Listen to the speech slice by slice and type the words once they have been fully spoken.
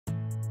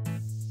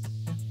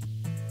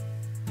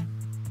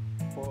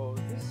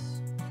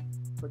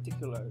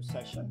particular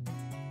session,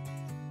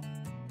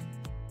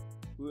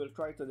 we will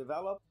try to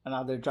develop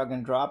another drag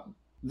and drop.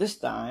 This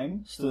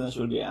time, students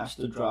will be asked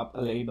to drop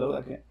a label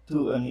again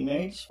to an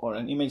image or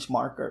an image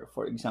marker.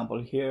 For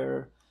example,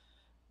 here,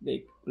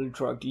 they will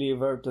drag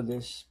liver to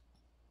this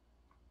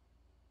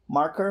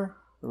marker,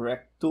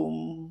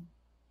 rectum.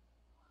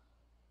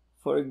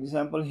 For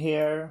example,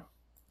 here,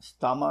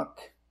 stomach,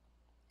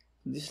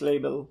 this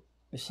label,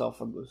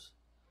 esophagus,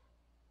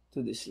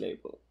 to this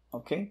label,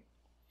 okay?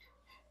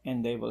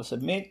 And they will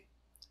submit,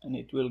 and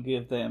it will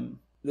give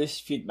them this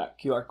feedback: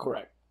 you are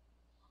correct.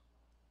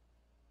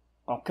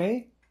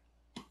 Okay,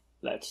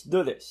 let's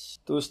do this.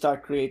 To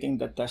start creating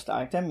the test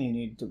item, you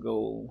need to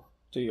go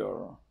to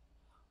your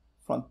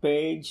front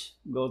page,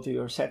 go to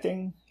your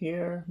setting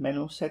here,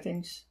 menu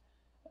settings.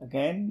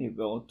 Again, you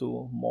go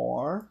to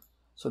more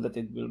so that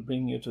it will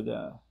bring you to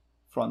the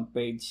front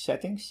page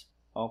settings.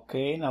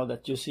 Okay, now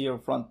that you see your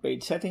front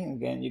page setting,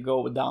 again, you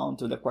go down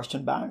to the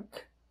question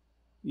bank.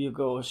 You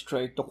go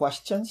straight to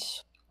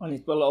questions, and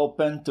it will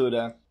open to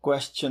the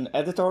question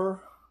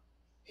editor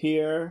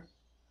here.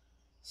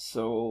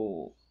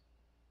 So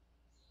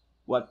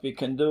what we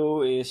can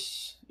do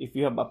is, if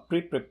you have a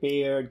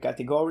pre-prepared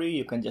category,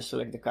 you can just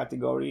select the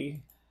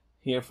category.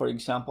 Here, for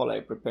example,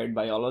 I prepared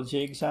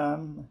biology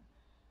exam,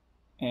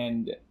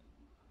 and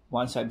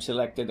once I've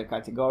selected the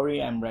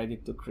category, I'm ready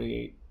to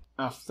create.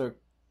 After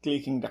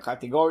clicking the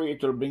category,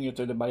 it will bring you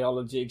to the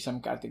biology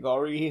exam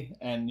category,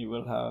 and you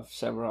will have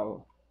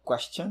several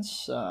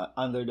questions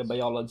under the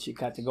biology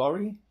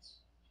category.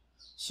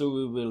 So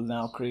we will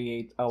now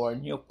create our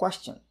new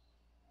question.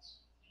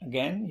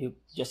 Again, you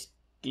just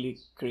click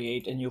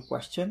create a new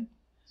question,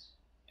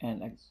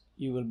 and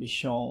you will be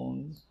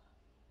shown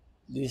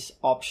these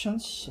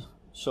options.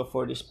 So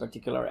for this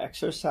particular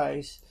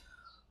exercise,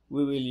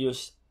 we will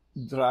use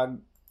drag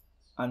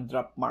and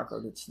drop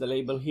marker. It's the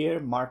label here.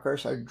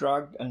 Markers are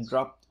dragged and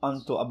dropped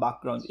onto a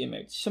background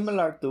image,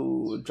 similar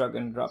to drag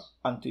and drop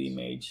onto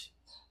image,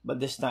 but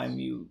this time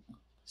you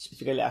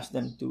specifically ask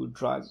them to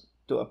drag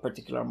to a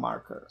particular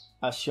marker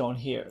as shown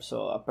here.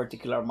 So a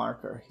particular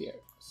marker here.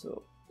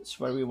 So it's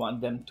where we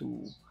want them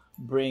to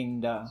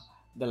bring the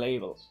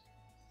label.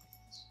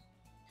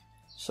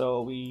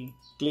 So we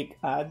click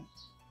add.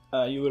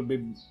 You will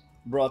be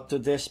brought to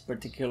this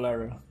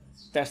particular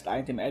test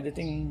item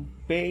editing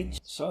page.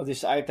 So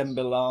this item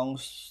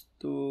belongs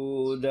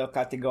to the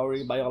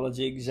category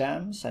biology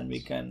exams, and we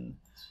can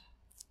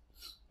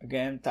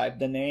again type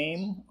the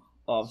name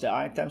of the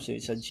item. So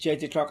it's a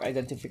JT truck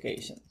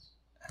identification.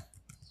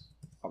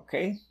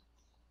 Okay,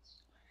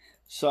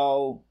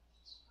 so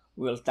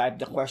we'll type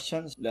the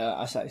questions.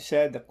 As I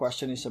said, the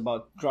question is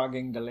about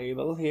dragging the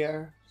label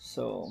here.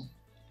 So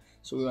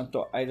we want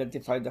to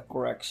identify the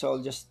correct. So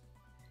I'll just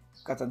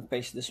cut and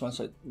paste this one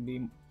so it will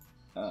be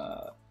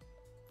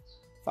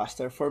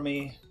faster for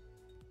me.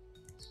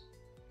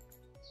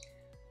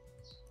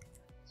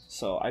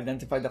 So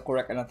identify the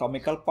correct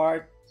anatomical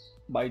part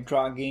by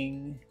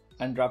dragging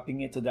and dropping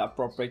it to the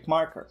appropriate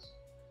marker.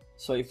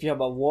 So if you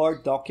have a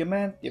Word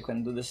document, you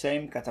can do the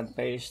same, cut and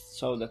paste,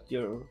 so that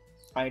your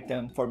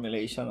item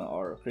formulation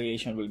or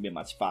creation will be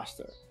much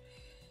faster.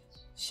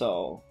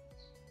 So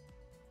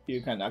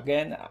you can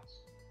again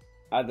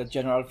add a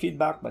general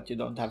feedback, but you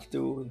don't have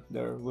to.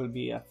 There will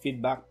be a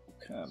feedback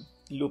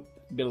loop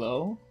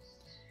below.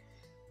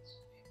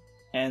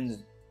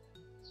 And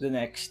the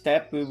next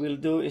step we will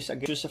do is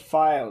again choose a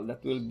file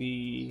that will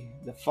be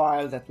the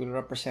file that will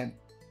represent,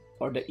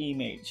 or the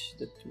image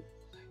that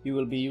you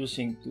will be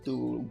using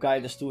to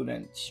guide the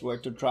students where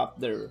to drop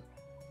their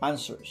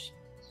answers.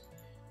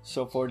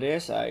 So for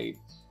this, I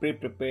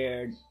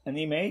pre-prepared an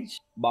image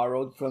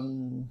borrowed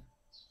from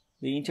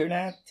the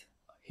internet.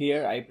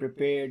 Here I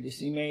prepared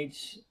this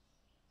image.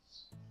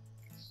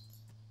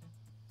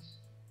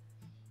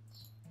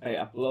 I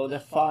upload a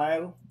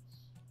file,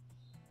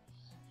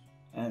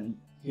 and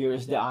here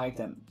is the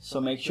item.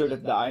 So make sure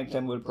that the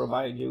item will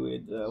provide you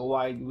with a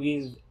wide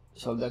width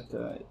so that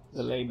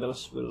the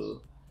labels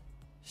will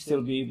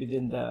still be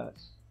within the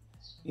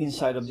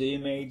inside of the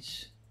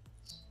image.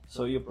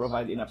 So you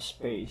provide enough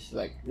space.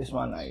 Like this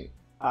one, I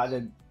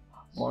added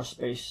more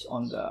space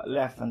on the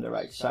left and the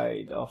right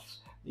side of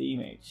the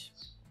image.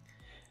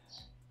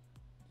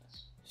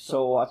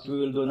 So what we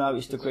will do now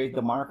is to create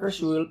the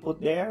markers we will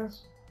put there.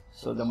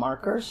 So the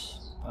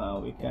markers,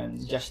 we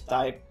can just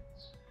type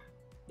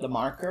the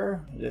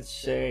marker, let's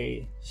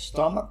say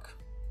stomach.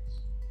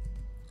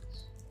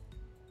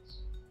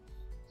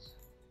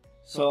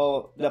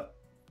 So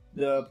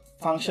the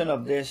function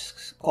of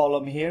this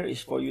column here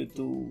is for you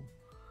to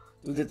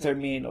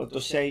determine or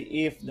to say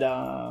if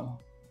the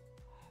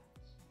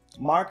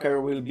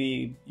marker will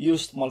be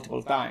used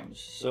multiple times.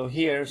 So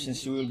here,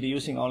 since we will be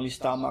using only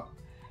stomach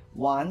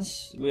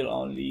once,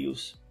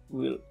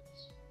 we'll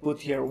put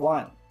here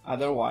 1.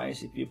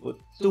 Otherwise, if you put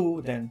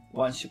 2, then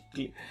once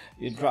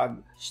you drag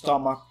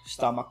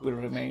stomach will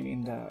remain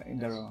in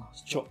the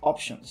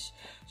options.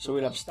 So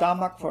we'll have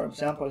stomach, for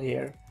example,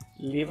 here,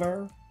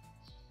 liver,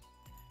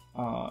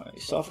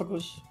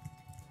 esophagus.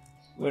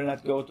 We'll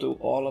not go to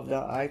all of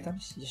the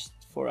items, just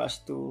for us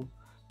to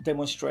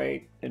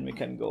demonstrate, and we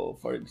can go,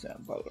 for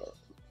example,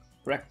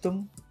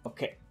 rectum.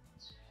 Okay,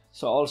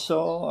 so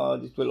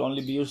also it will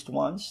only be used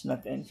once,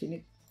 not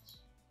infinite.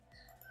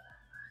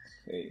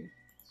 Okay,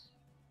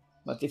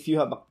 but if you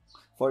have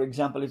for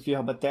example, if you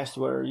have a test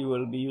where you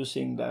will be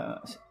using the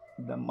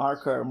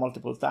marker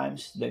multiple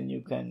times, then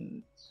you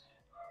can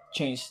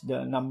change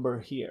the number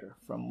here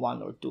from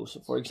 1 or 2. So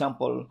for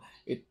example,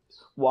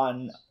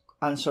 one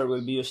answer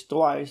will be used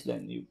twice,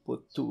 then you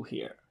put 2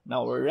 here.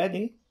 Now we're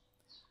ready.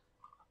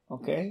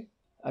 Okay,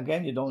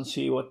 again, you don't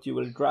see what you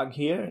will drag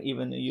here,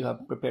 even though you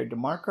have prepared the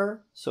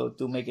marker. So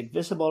to make it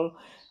visible,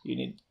 you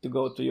need to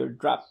go to your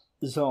drop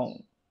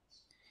zone.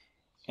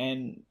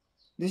 And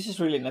this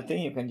is really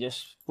nothing. You can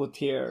just put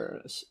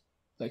here,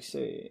 like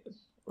say,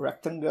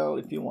 rectangle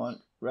if you want,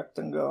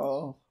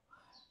 rectangle.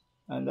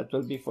 And that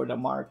will be for the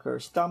marker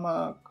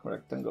stomach,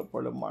 rectangle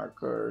for the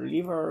marker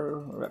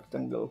liver,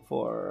 rectangle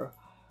for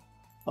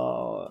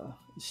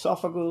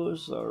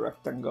esophagus, or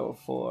rectangle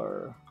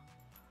for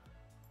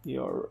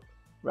your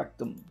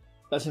rectum.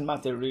 Doesn't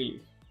matter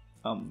really.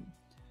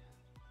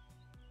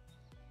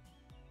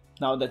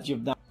 Now that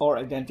you've done or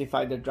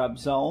identified the drop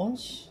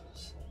zones,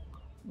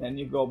 then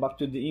you go back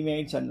to the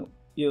image and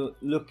you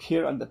look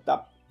here on the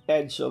top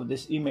edge of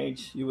this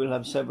image. You will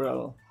have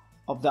several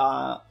of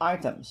the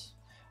items.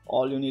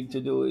 All you need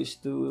to do is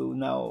to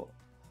now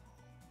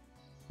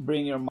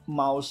bring your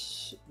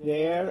mouse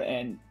there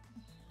and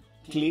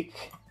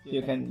click.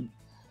 You can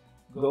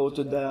go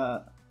to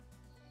the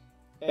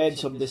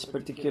edge of this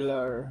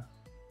particular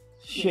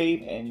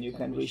shape and you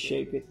can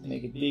reshape it,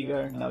 make it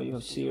bigger. Now you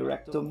see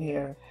rectum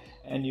here,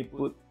 and you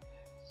put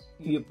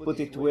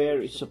it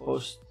where it's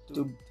supposed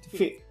to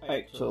fit,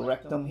 right? So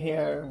rectum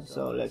here.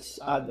 So let's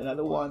add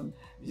another one.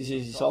 This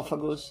is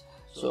esophagus.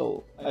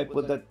 So I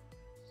put that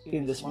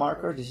in this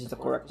marker. This is the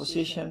correct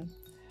position.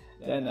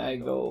 Then I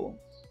go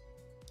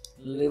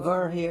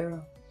liver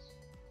here.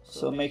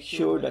 So make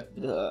sure that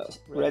the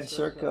red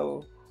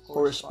circle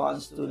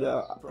corresponds to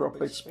the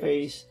appropriate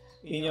space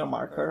in your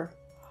marker,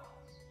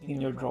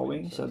 in your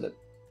drawing, so that,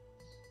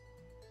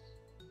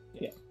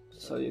 yeah,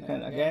 so you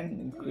can again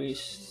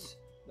increase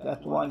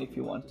that one if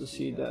you want to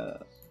see the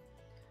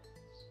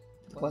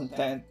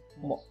content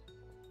more,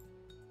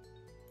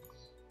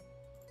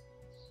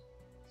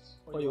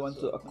 or you want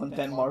to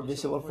content more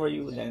visible for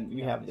you. Then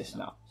we have this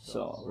now.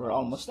 So we're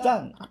almost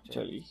done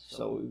actually.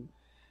 So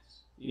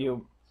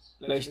you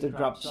place the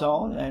drop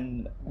zone,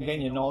 and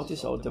again you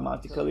notice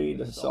automatically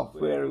the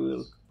software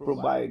will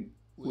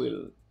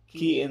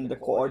key in the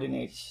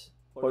coordinates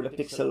or the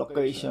pixel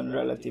location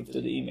relative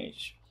to the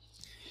image.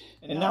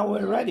 And now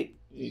we're ready.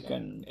 You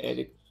can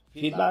edit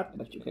feedback,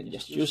 but you can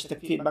just use the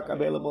feedback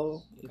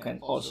available. You can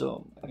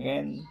also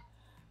again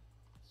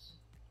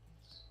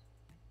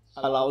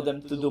allow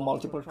them to do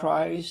multiple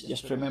tries.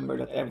 Just remember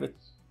that every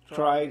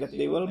try that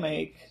they will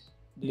make,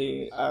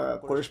 the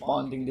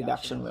corresponding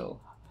deduction will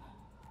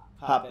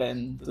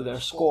happen to their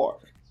score.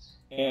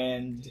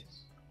 And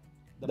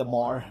the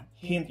more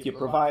hint you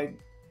provide,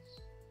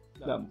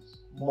 the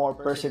more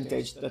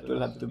percentage that will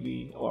have to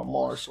be, or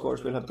more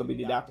scores will have to be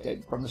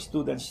deducted from the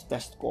student's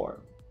test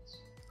score.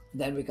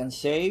 Then we can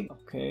save.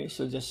 Okay,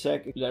 so just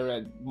check if the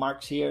red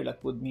marks here,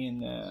 that would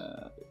mean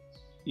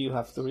you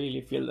have to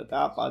really fill that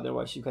up,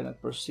 otherwise you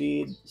cannot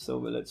proceed. So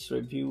let's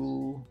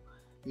review.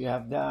 You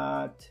have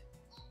that.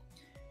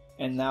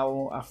 And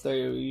now after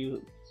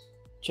you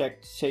check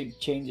save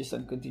changes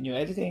and continue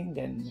editing,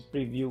 then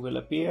preview will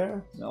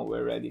appear. Now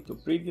we're ready to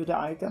preview the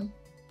item.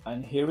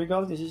 And here we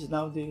go. This is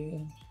now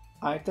the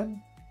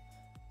item.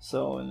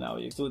 So now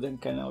your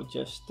student can now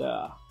just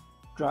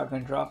drag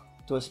and drop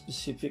to a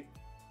specific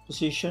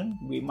position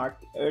we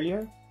marked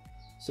earlier.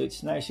 So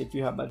it's nice if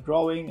you have a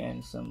drawing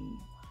and some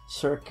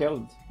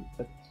circled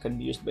that can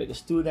be used by the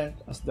student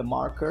as the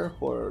marker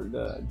for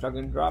the drag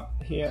and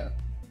drop here.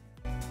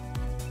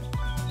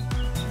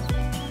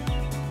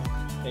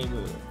 They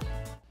will.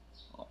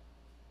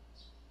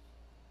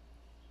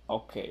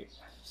 Okay,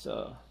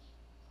 so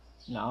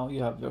now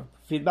you have your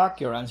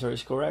feedback. Your answer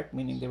is correct,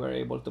 meaning they were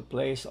able to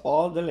place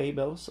all the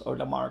labels or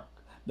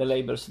the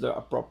labels to the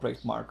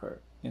appropriate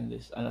marker in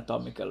this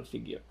anatomical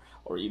figure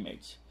or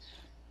image.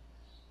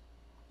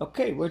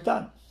 Okay, we're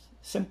done.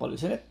 Simple,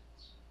 isn't it?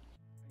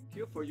 Thank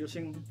you for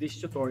using this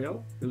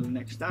tutorial. Till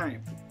next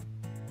time.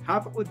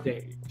 Have a good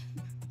day.